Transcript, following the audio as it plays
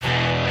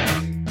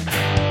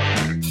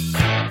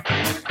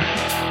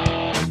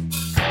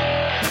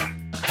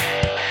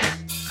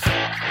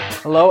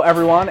Hello,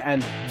 everyone,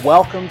 and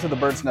welcome to the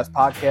Bird's Nest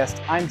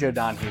Podcast. I'm Joe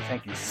Donahue.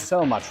 Thank you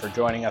so much for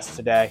joining us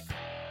today.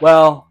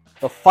 Well,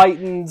 the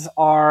Fightins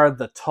are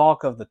the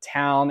talk of the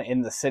town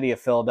in the city of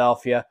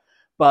Philadelphia,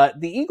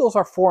 but the Eagles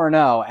are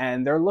 4-0,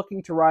 and they're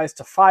looking to rise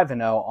to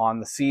 5-0 on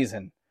the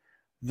season.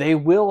 They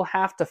will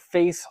have to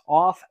face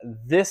off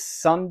this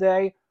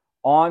Sunday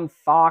on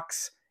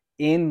Fox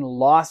in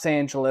Los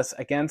Angeles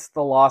against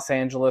the Los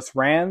Angeles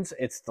Rams.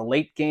 It's the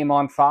late game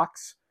on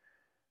Fox,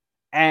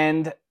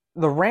 and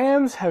the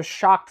Rams have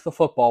shocked the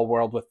football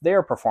world with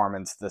their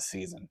performance this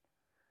season.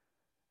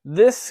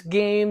 This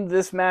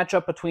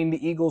matchup between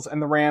the Eagles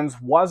and the Rams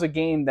was a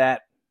game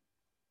that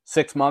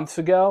 6 months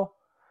ago,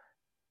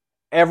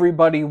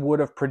 everybody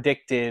would have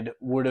predicted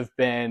would have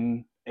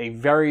been a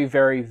very,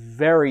 very,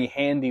 very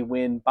handy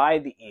win by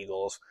the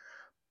Eagles.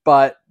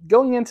 But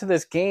going into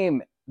this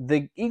game,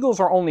 the Eagles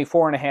are only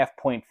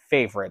 4.5-point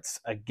favorites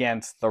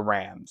against the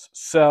Rams.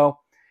 So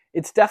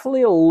it's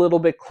definitely a little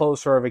bit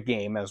closer of a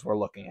game as we're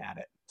looking at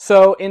it.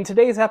 So in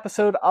today's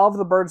episode of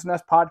the Bird's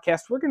Nest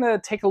Podcast, we're going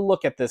to take a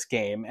look at this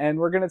game, and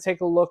we're going to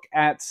take a look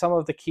at some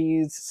of the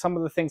keys, some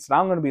of the things that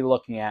I'm going to be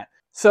looking at.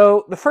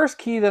 So the first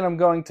key that I'm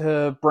going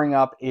to bring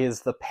up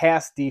is the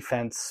pass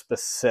defense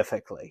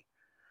specifically.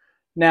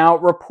 Now,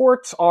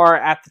 reports are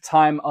at the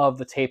time of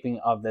the taping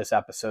of this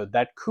episode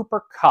that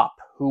Cooper Kupp,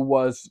 who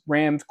was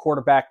Rams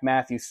quarterback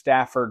Matthew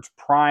Stafford's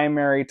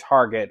primary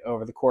target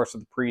over the course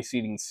of the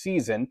preceding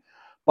season,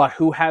 but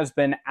who has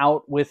been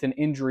out with an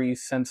injury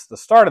since the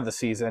start of the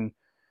season,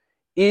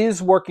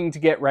 is working to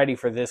get ready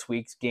for this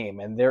week's game.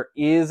 And there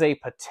is a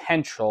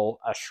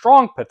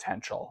strong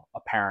potential,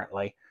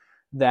 apparently,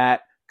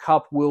 that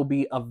Kupp will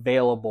be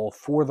available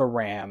for the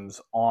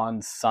Rams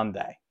on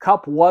Sunday.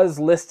 Kupp was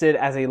listed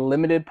as a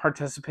limited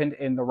participant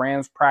in the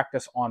Rams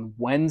practice on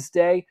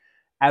Wednesday.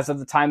 As of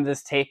the time of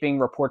this taping,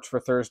 reports for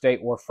Thursday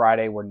or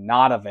Friday were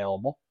not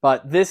available.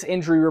 But this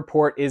injury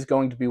report is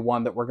going to be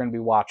one that we're going to be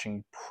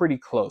watching pretty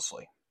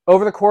closely.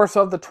 Over the course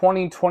of the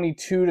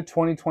 2022 to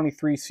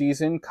 2023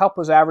 season, Kupp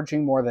was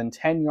averaging more than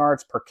 10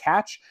 yards per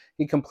catch.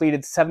 He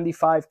completed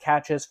 75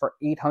 catches for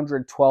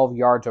 812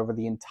 yards over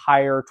the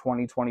entire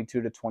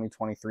 2022 to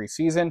 2023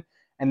 season,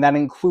 and that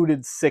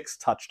included 6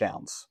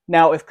 touchdowns.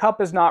 Now, if Kupp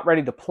is not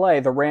ready to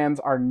play, the Rams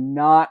are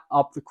not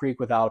up the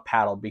creek without a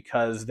paddle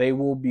because they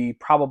will be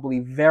probably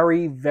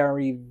very,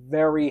 very,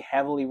 very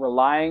heavily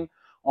relying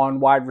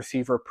on wide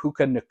receiver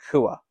Puka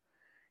Nacua.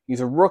 He's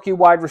a rookie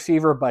wide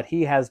receiver, but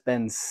he has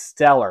been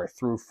stellar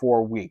through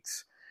 4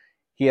 weeks.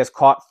 He has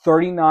caught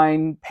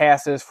 39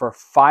 passes for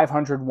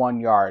 501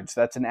 yards.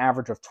 That's an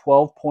average of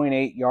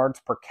 12.8 yards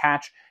per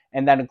catch,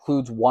 and that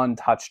includes 1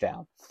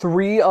 touchdown.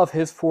 3 of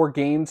his 4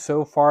 games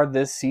so far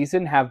this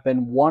season have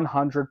been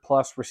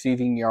 100-plus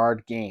receiving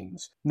yard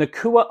games.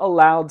 Nacua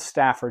allowed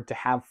Stafford to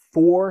have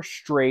 4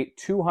 straight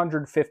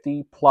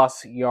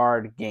 250-plus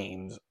yard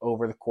games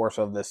over the course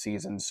of this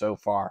season so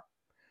far.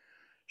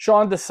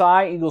 Sean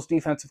Desai, Eagles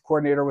defensive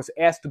coordinator, was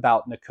asked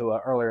about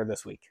Nacua earlier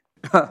this week.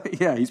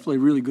 Yeah, he's played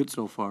really good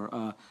so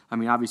far.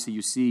 Obviously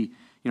you see,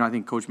 I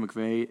think Coach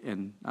McVay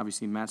and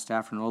obviously Matt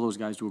Stafford and all those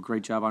guys do a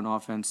great job on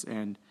offense,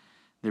 and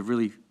they've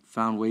really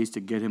found ways to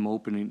get him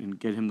open and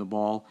get him the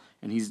ball,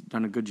 and he's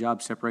done a good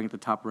job separating at the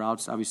top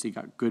routes. Obviously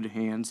got good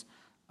hands,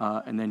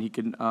 and then he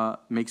can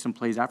make some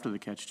plays after the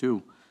catch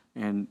too.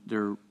 And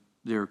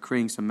they're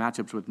creating some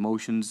matchups with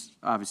motions,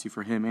 obviously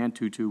for him and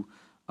Tutu,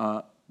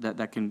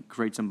 that can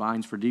create some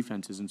binds for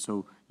defenses, and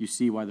so you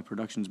see why the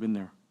production's been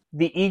there.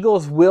 The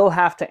Eagles will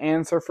have to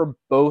answer for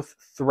both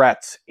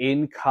threats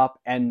in Kupp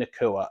and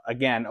Nacua.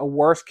 Again, a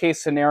worst-case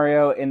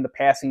scenario in the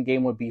passing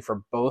game would be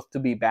for both to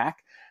be back,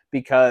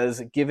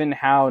 because given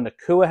how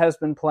Nacua has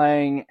been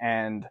playing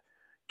and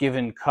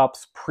given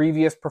Kupp's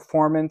previous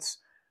performance,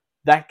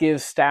 that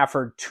gives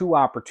Stafford 2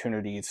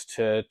 opportunities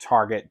to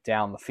target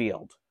down the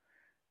field.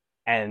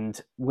 And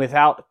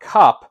without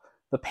Kupp,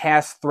 the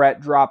pass threat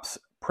drops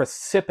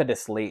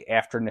precipitously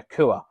after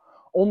Nacua.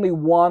 Only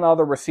one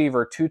other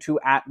receiver, Tutu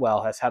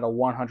Atwell, has had a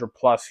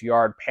 100-plus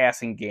yard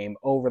passing game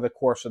over the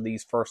course of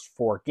these first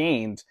 4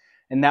 games,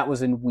 and that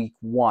was in week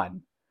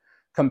 1.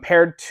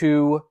 Compared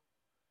to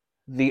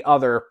the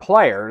other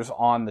players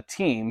on the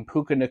team,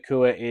 Puka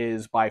Nacua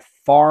is by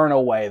far and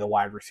away the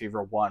wide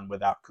receiver 1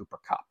 without Cooper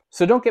Kupp.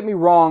 So don't get me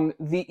wrong,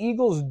 the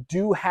Eagles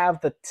do have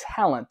the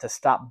talent to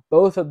stop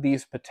both of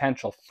these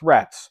potential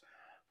threats,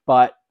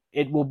 but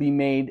it will be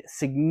made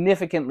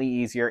significantly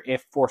easier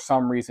if for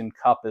some reason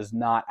Kupp is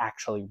not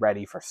actually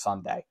ready for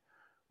Sunday.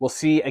 We'll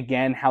see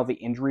again how the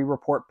injury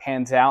report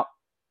pans out.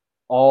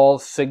 All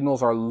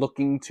signals are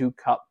looking to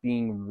Kupp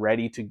being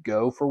ready to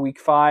go for week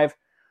 5,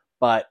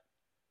 but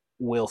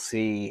we'll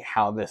see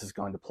how this is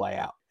going to play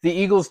out. The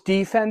Eagles'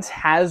 defense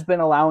has been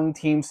allowing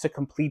teams to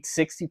complete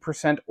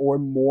 60% or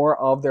more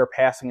of their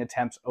passing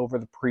attempts over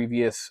the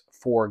previous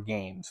 4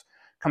 games.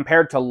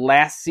 Compared to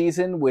last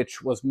season,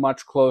 which was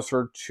much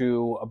closer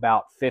to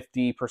about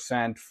 50%,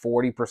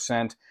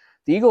 40%,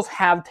 the Eagles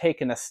have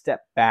taken a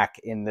step back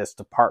in this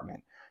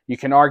department. You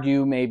can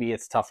argue maybe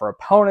it's tougher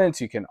opponents.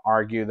 You can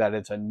argue that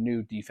it's a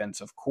new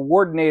defensive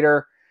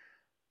coordinator.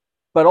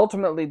 But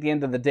ultimately, at the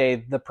end of the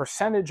day, the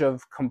percentage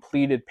of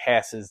completed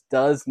passes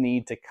does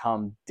need to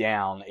come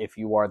down if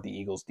you are the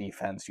Eagles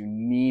defense. You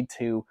need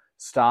to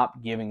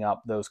stop giving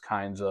up those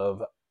kinds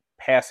of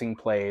passing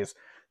plays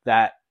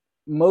that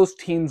most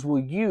teams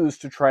will use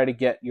to try to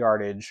get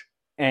yardage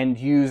and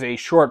use a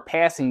short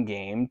passing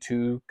game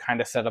to kind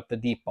of set up the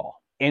deep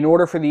ball. In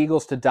order for the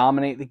Eagles to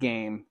dominate the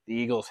game, the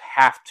Eagles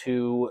have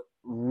to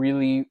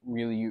really,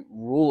 really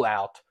rule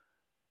out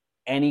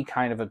any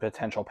kind of a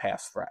potential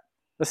pass threat.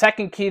 The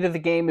second key to the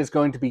game is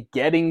going to be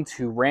getting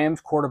to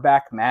Rams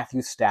quarterback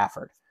Matthew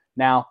Stafford.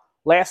 Now,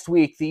 last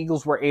week, the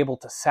Eagles were able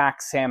to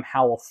sack Sam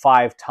Howell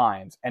 5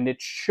 times, and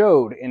it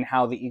showed in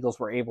how the Eagles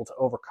were able to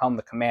overcome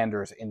the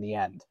Commanders in the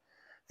end.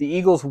 The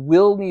Eagles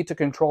will need to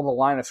control the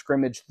line of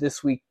scrimmage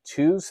this week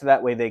too, so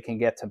that way they can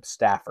get to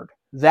Stafford.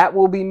 That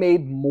will be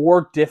made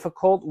more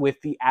difficult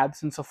with the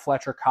absence of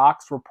Fletcher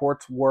Cox.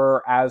 Reports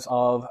were, as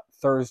of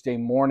Thursday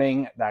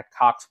morning, that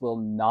Cox will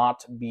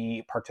not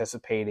be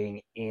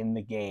participating in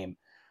the game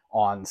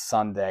on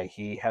Sunday.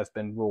 He has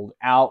been ruled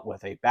out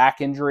with a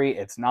back injury.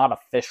 It's not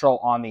official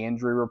on the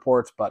injury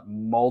reports, but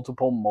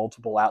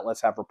multiple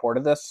outlets have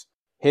reported this.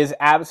 His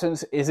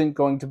absence isn't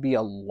going to be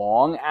a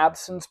long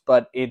absence,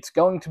 but it's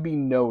going to be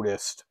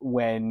noticed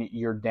when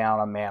you're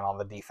down a man on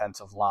the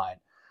defensive line.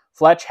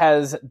 Fletch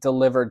has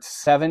delivered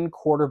 7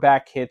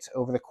 quarterback hits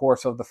over the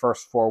course of the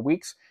first 4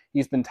 weeks.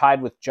 He's been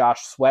tied with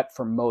Josh Sweat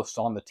for most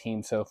on the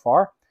team so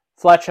far.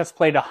 Fletch has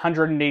played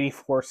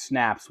 184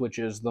 snaps, which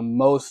is the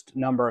most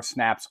number of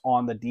snaps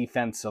on the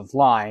defensive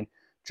line.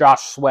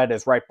 Josh Sweat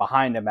is right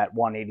behind him at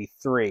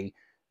 183,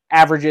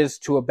 averages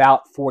to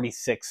about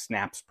 46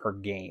 snaps per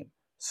game.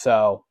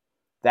 So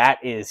that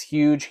is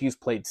huge. He's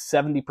played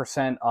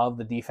 70% of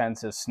the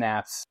defense's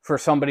snaps. For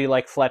somebody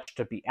like Fletch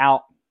to be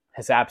out,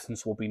 his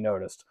absence will be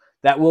noticed.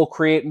 That will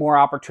create more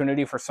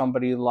opportunity for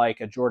somebody like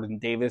a Jordan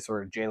Davis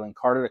or a Jalen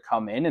Carter to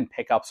come in and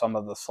pick up some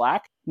of the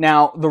slack.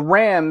 Now, the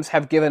Rams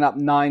have given up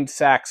 9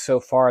 sacks so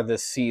far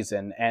this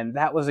season, and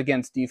that was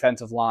against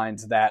defensive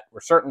lines that were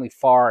certainly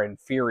far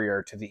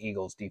inferior to the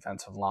Eagles'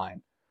 defensive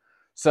line.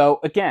 So,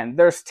 again,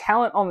 there's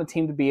talent on the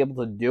team to be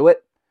able to do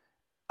it.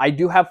 I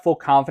do have full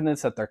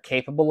confidence that they're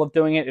capable of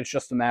doing it. It's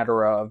just a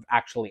matter of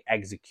actually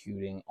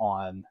executing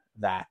on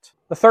that.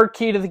 The third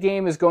key to the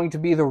game is going to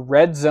be the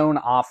red zone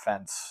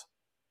offense.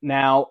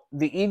 Now,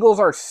 the Eagles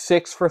are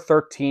 6 for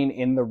 13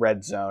 in the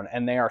red zone,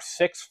 and they are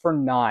 6 for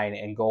 9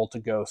 in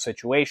goal-to-go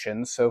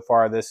situations so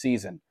far this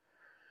season.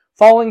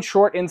 Falling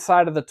short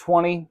inside of the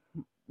 20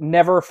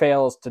 never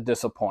fails to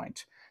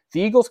disappoint.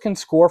 The Eagles can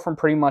score from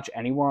pretty much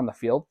anywhere on the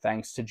field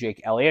thanks to Jake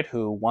Elliott,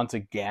 who once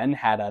again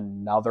had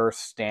another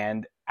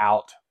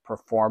standout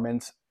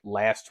performance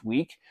last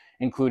week,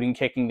 including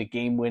kicking the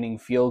game-winning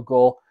field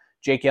goal.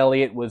 Jake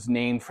Elliott was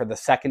named for the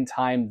 2nd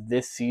time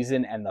this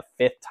season and the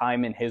 5th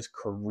time in his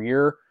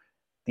career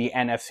the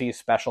NFC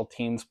Special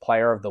Teams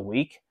Player of the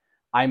Week.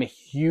 I'm a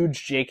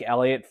huge Jake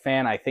Elliott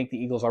fan. I think the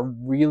Eagles are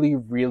really,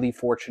 really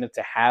fortunate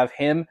to have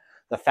him.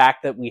 The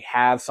fact that we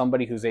have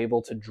somebody who's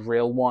able to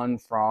drill one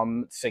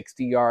from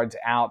 60 yards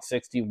out,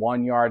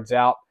 61 yards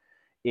out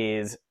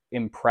is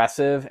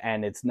impressive,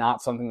 and it's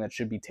not something that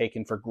should be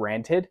taken for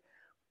granted.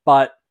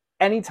 But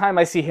anytime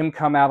I see him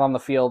come out on the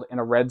field in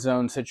a red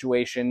zone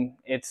situation,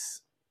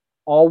 it's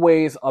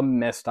always a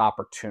missed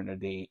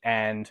opportunity,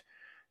 and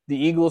the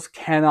Eagles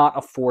cannot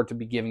afford to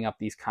be giving up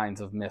these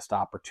kinds of missed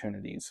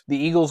opportunities. The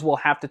Eagles will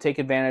have to take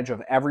advantage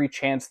of every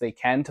chance they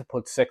can to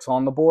put 6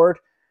 on the board,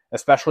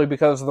 especially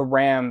because the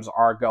Rams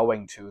are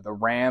going to. The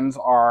Rams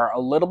are a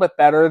little bit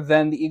better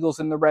than the Eagles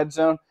in the red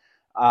zone.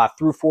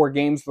 Through 4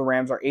 games, the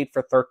Rams are 8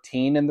 for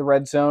 13 in the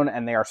red zone,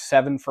 and they are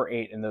 7 for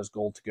 8 in those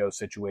goal-to-go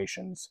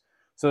situations.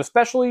 So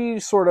especially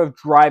sort of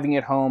driving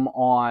it home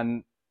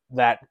on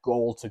that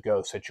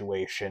goal-to-go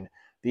situation,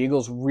 the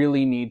Eagles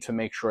really need to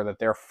make sure that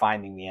they're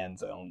finding the end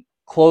zone.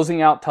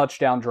 Closing out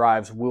touchdown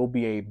drives will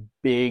be a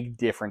big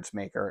difference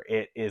maker.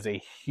 It is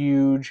a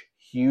huge,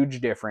 huge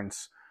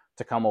difference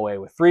to come away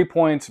with 3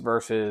 points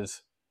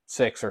versus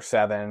 6 or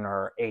 7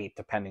 or 8,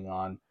 depending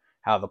on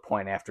how the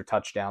point after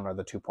touchdown or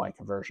the 2-point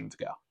conversions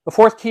go. The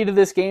fourth key to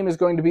this game is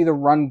going to be the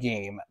run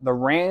game. The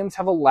Rams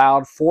have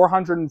allowed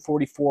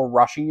 444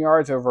 rushing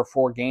yards over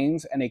 4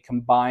 games and a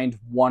combined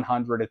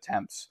 100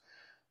 attempts.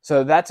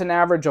 So that's an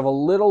average of a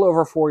little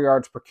over 4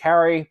 yards per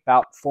carry,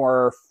 about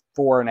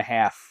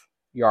 4.5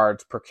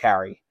 yards per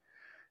carry.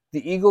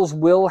 The Eagles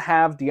will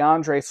have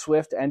DeAndre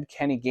Swift and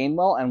Kenny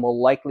Gainwell, and will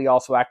likely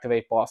also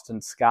activate Boston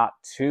Scott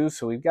too.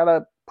 So we've got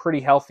a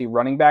pretty healthy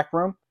running back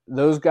room.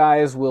 Those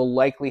guys will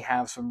likely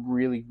have some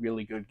really,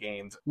 really good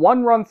games.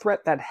 One run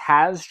threat that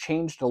has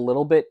changed a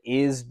little bit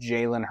is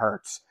Jalen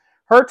Hurts.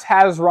 Hurts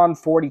has run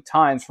 40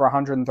 times for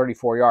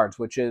 134 yards,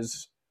 which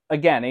is,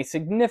 again, a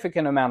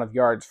significant amount of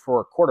yards for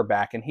a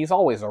quarterback, and he's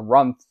always a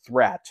run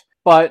threat.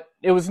 But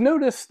it was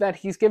noticed that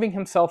he's giving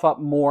himself up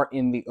more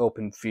in the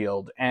open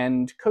field,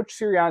 and Coach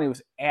Sirianni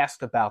was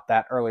asked about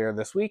that earlier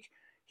this week.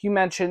 He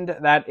mentioned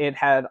that it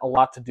had a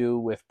lot to do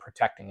with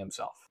protecting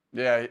himself.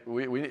 Yeah,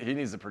 he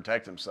needs to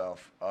protect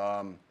himself.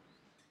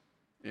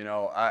 He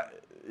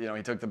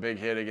took the big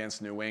hit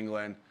against New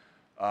England.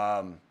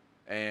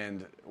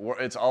 And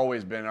it's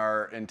always been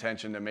our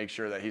intention to make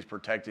sure that he's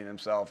protecting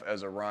himself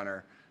as a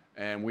runner.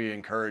 And we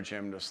encourage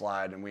him to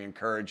slide, and we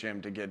encourage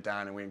him to get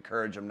down, and we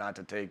encourage him not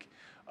to take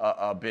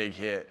a big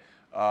hit.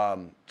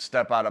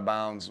 Step out of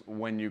bounds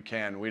when you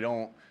can. We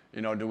don't,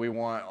 do we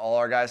want all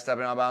our guys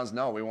stepping out of bounds?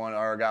 No, we want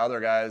our other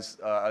guys,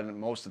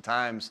 most of the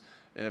times,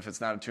 and if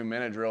it's not a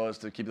 2-minute drill, is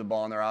to keep the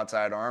ball in their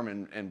outside arm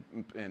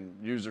and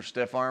use their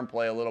stiff arm,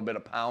 play a little bit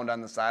of pound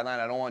on the sideline.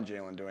 I don't want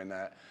Jalen doing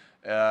that.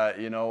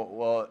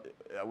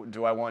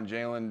 Do I want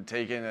Jalen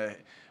taking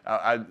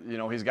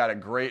he's got a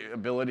great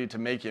ability to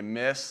make you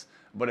miss,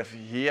 but if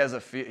he has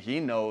he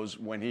knows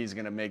when he's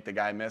going to make the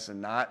guy miss and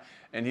not,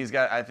 and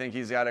I think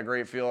he's got a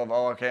great feel of,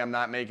 okay, I'm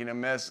not making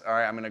him miss. All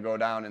right, I'm going to go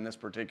down in this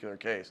particular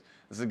case.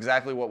 This is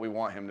exactly what we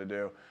want him to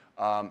do,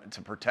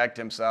 to protect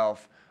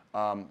himself,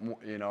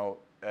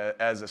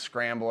 as a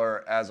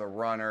scrambler, as a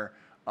runner,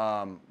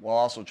 while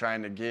also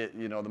trying to get,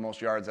 the most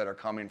yards that are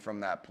coming from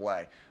that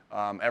play.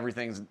 Every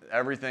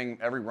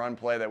run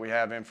play that we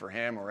have in for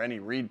him, or any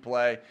read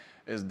play,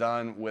 is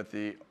done with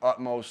the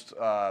utmost,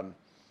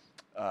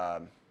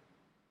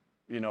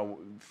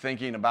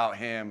 thinking about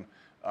him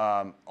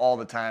all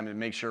the time to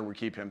make sure we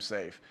keep him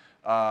safe.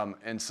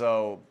 And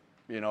so,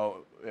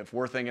 if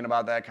we're thinking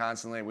about that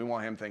constantly, we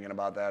want him thinking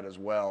about that as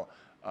well,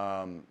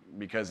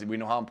 because we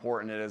know how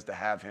important it is to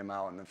have him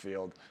out in the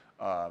field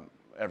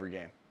every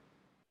game.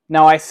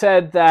 Now, I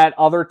said that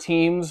other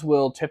teams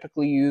will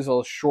typically use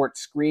a short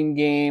screen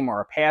game or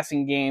a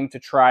passing game to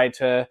try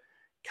to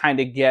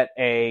kind of get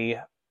a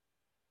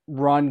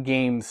run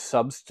game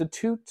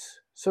substitute,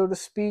 so to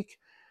speak,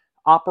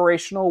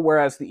 operational,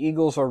 whereas the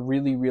Eagles are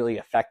really, really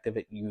effective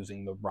at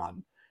using the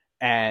run.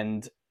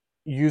 And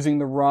using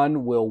the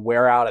run will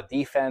wear out a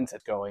defense.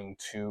 It's going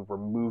to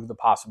remove the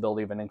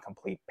possibility of an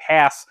incomplete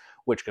pass,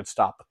 which could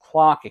stop the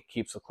clock. It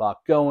keeps the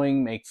clock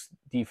going, makes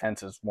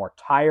defenses more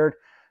tired.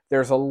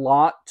 There's a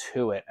lot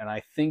to it, and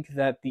I think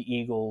that the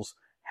Eagles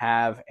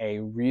have a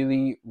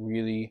really,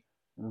 really,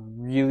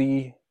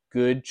 really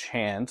good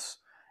chance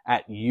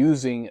at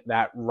using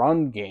that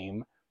run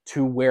game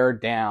to wear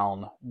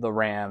down the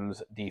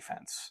Rams'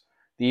 defense.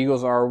 The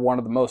Eagles are one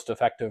of the most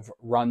effective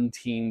run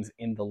teams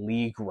in the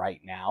league right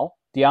now.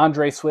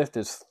 DeAndre Swift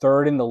is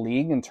third in the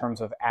league in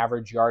terms of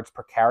average yards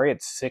per carry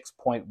at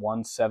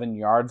 6.17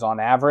 yards on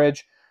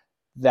average.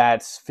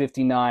 That's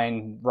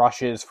 59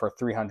 rushes for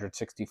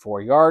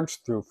 364 yards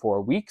through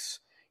 4 weeks.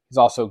 He's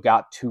also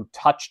got 2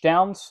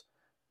 touchdowns.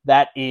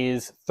 That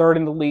is third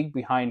in the league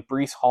behind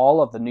Breece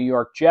Hall of the New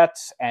York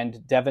Jets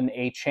and Devin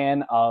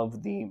Achane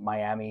of the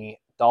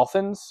Miami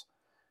Dolphins.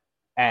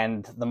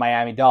 And the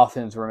Miami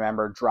Dolphins,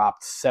 remember,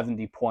 dropped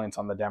 70 points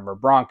on the Denver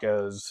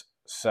Broncos,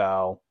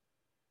 so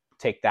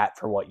take that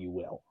for what you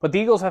will. But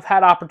the Eagles have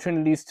had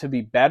opportunities to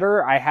be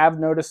better. I have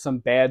noticed some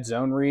bad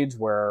zone reads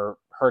where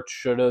Hurts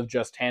should have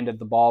just handed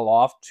the ball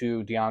off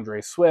to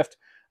DeAndre Swift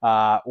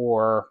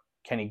or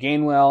Kenny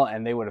Gainwell,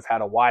 and they would have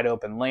had a wide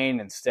open lane.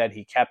 Instead,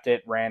 he kept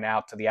it, ran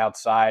out to the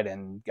outside,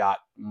 and got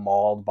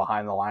mauled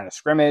behind the line of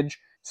scrimmage.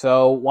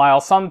 So while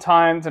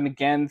sometimes, and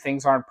again,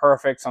 things aren't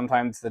perfect,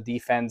 sometimes the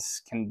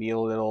defense can be a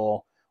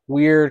little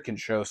weird, can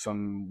show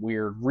some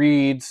weird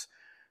reads,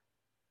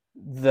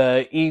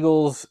 the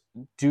Eagles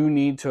do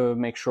need to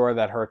make sure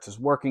that Hurts is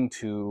working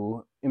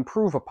to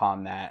improve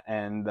upon that,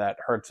 and that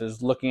Hurts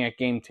is looking at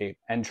game tape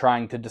and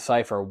trying to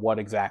decipher what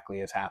exactly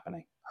is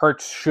happening.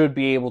 Hurts should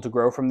be able to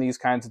grow from these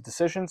kinds of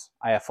decisions.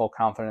 I have full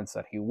confidence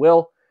that he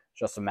will. It's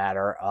just a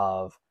matter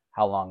of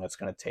how long it's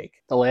going to take.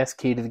 The last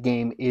key to the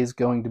game is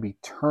going to be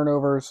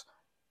turnovers.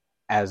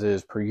 As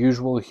is per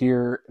usual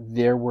here,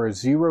 there were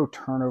 0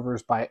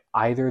 turnovers by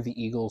either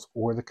the Eagles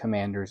or the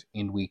Commanders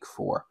in Week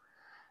 4.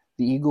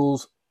 The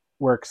Eagles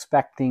were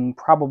expecting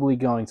probably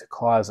going to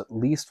cause at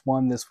least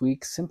one this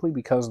week, simply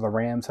because the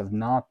Rams have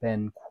not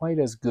been quite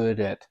as good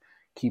at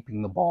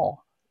keeping the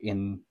ball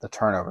in the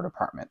turnover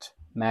department.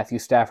 Matthew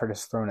Stafford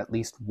has thrown at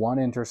least 1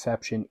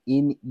 interception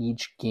in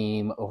each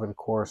game over the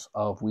course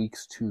of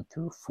weeks 2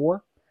 through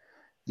 4.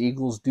 The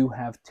Eagles do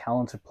have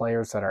talented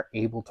players that are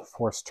able to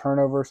force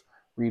turnovers.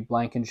 Reed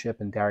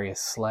Blankenship and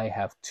Darius Slay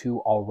have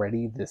 2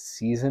 already this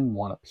season,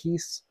 1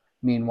 apiece.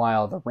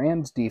 Meanwhile, the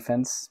Rams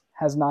defense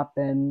has not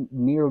been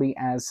nearly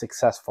as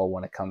successful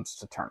when it comes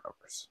to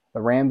turnovers.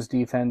 The Rams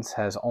defense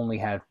has only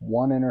had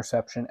 1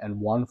 interception and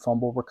 1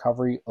 fumble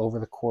recovery over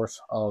the course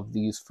of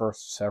these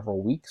first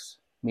several weeks.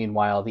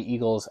 Meanwhile, the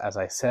Eagles, as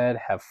I said,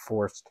 have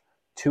forced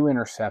 2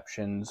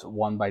 interceptions,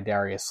 1 by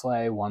Darius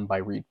Slay, 1 by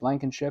Reed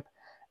Blankenship,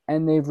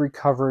 and they've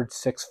recovered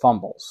 6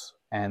 fumbles.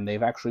 And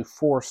they've actually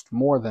forced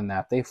more than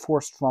that. They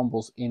forced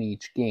fumbles in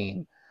each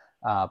game,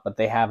 but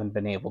they haven't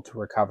been able to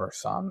recover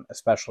some,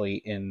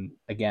 especially in,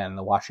 again,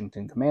 the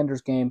Washington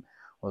Commanders game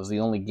was the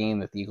only game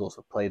that the Eagles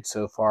have played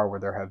so far where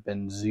there have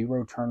been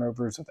 0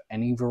 turnovers of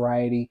any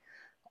variety,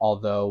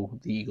 although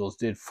the Eagles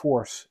did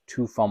force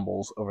 2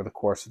 fumbles over the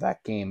course of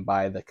that game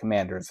by the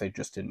Commanders. They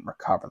just didn't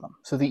recover them.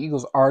 So the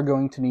Eagles are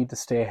going to need to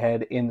stay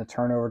ahead in the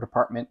turnover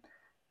department.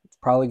 It's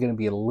probably going to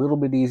be a little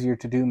bit easier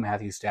to do.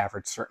 Matthew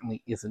Stafford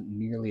certainly isn't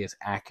nearly as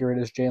accurate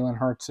as Jalen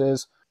Hurts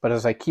is, But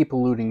as I keep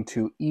alluding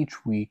to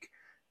each week,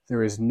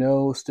 there is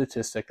no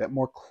statistic that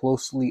more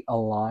closely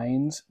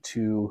aligns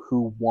to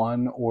who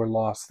won or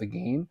lost the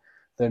game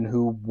than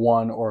who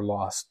won or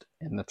lost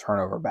in the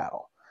turnover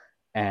battle.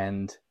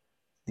 And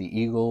the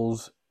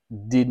Eagles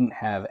didn't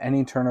have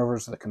any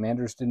turnovers. The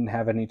Commanders didn't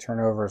have any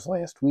turnovers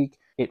last week.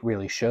 It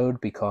really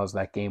showed because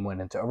that game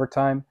went into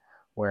overtime,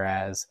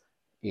 whereas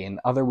in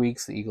other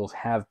weeks, the Eagles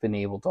have been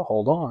able to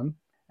hold on,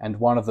 and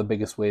one of the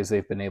biggest ways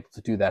they've been able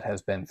to do that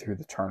has been through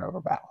the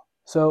turnover battle.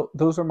 So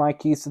those are my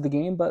keys to the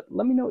game, but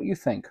let me know what you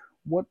think.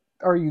 What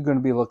are you going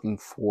to be looking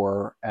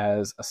for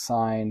as a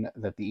sign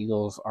that the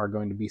Eagles are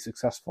going to be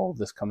successful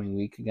this coming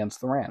week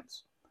against the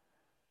Rams?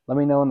 Let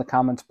me know in the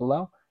comments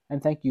below,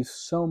 and thank you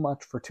so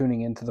much for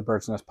tuning in to the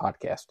Bird's Nest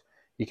Podcast.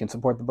 You can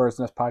support the Bird's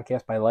Nest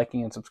Podcast by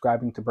liking and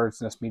subscribing to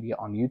Bird's Nest Media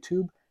on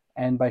YouTube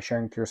and by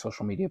sharing to your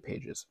social media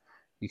pages.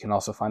 You can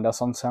also find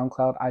us on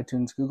SoundCloud,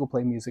 iTunes, Google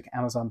Play Music,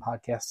 Amazon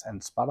Podcasts,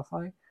 and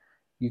Spotify.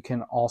 You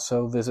can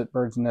also visit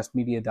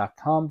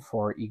birdsnestmedia.com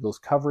for Eagles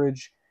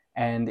coverage.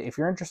 And if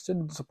you're interested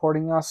in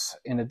supporting us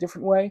in a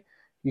different way,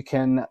 you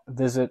can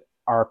visit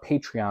our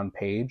Patreon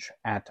page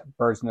at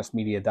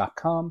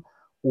birdsnestmedia.com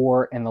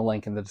or in the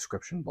link in the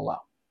description below.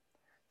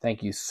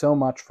 Thank you so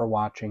much for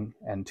watching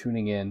and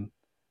tuning in,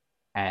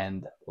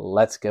 and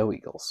let's go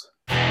Eagles.